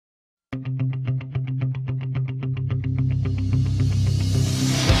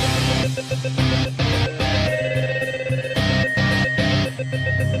Rising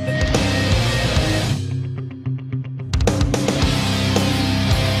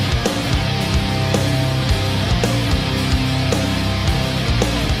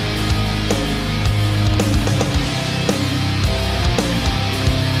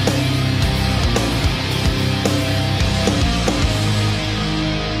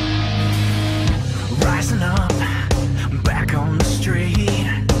up, back on the street,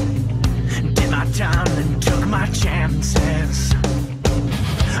 did my time and took my chances.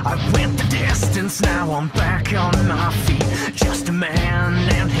 I went the distance, now I'm back on my feet. Just a man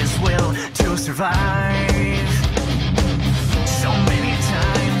and his will to survive. So many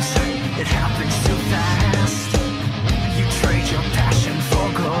times, it happens too fast. You trade your passion for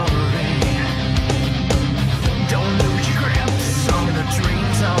glory. Don't lose your grip on the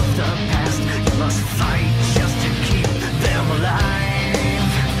dreams of the past. You must fight just to keep them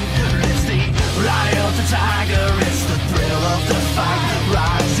alive. It's the eye of the tiger, it's the thrill of the fight.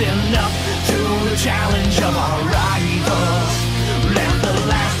 Rising up to the challenge of our rivals. And the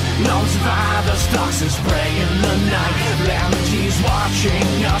last known survivor stalks his prey in the night. He's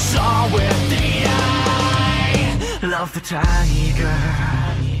watching us all with the eye of the tiger.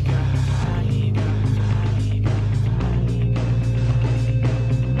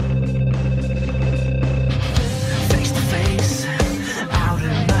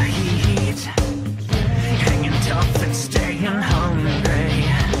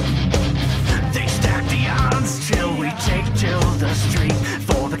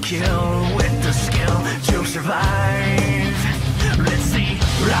 Kill with the skill to survive. It's the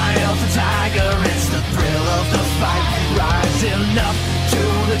eye of the tiger, it's the thrill of the fight. Rising up to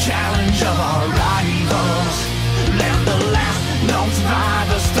the challenge of our rivals. And the last known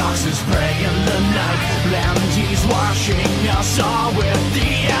survivor stalks his prey in the night. And he's watching us all with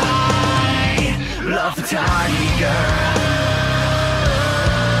the eye of the tiger.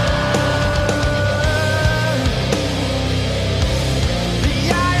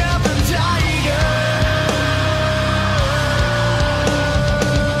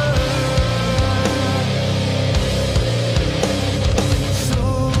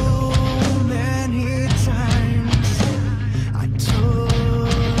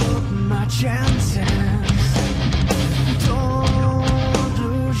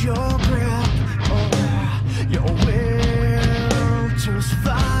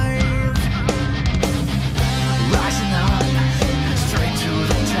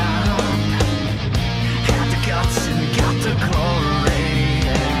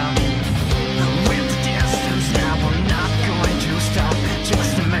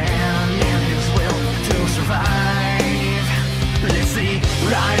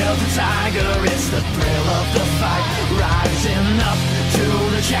 It's the thrill of the fight. Rising up to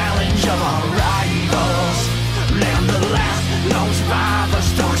the challenge of our rivals. And the last known survivor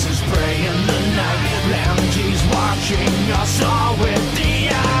stalks his prey in the night. And he's watching us all with the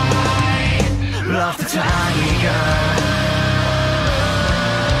eye of the tiger.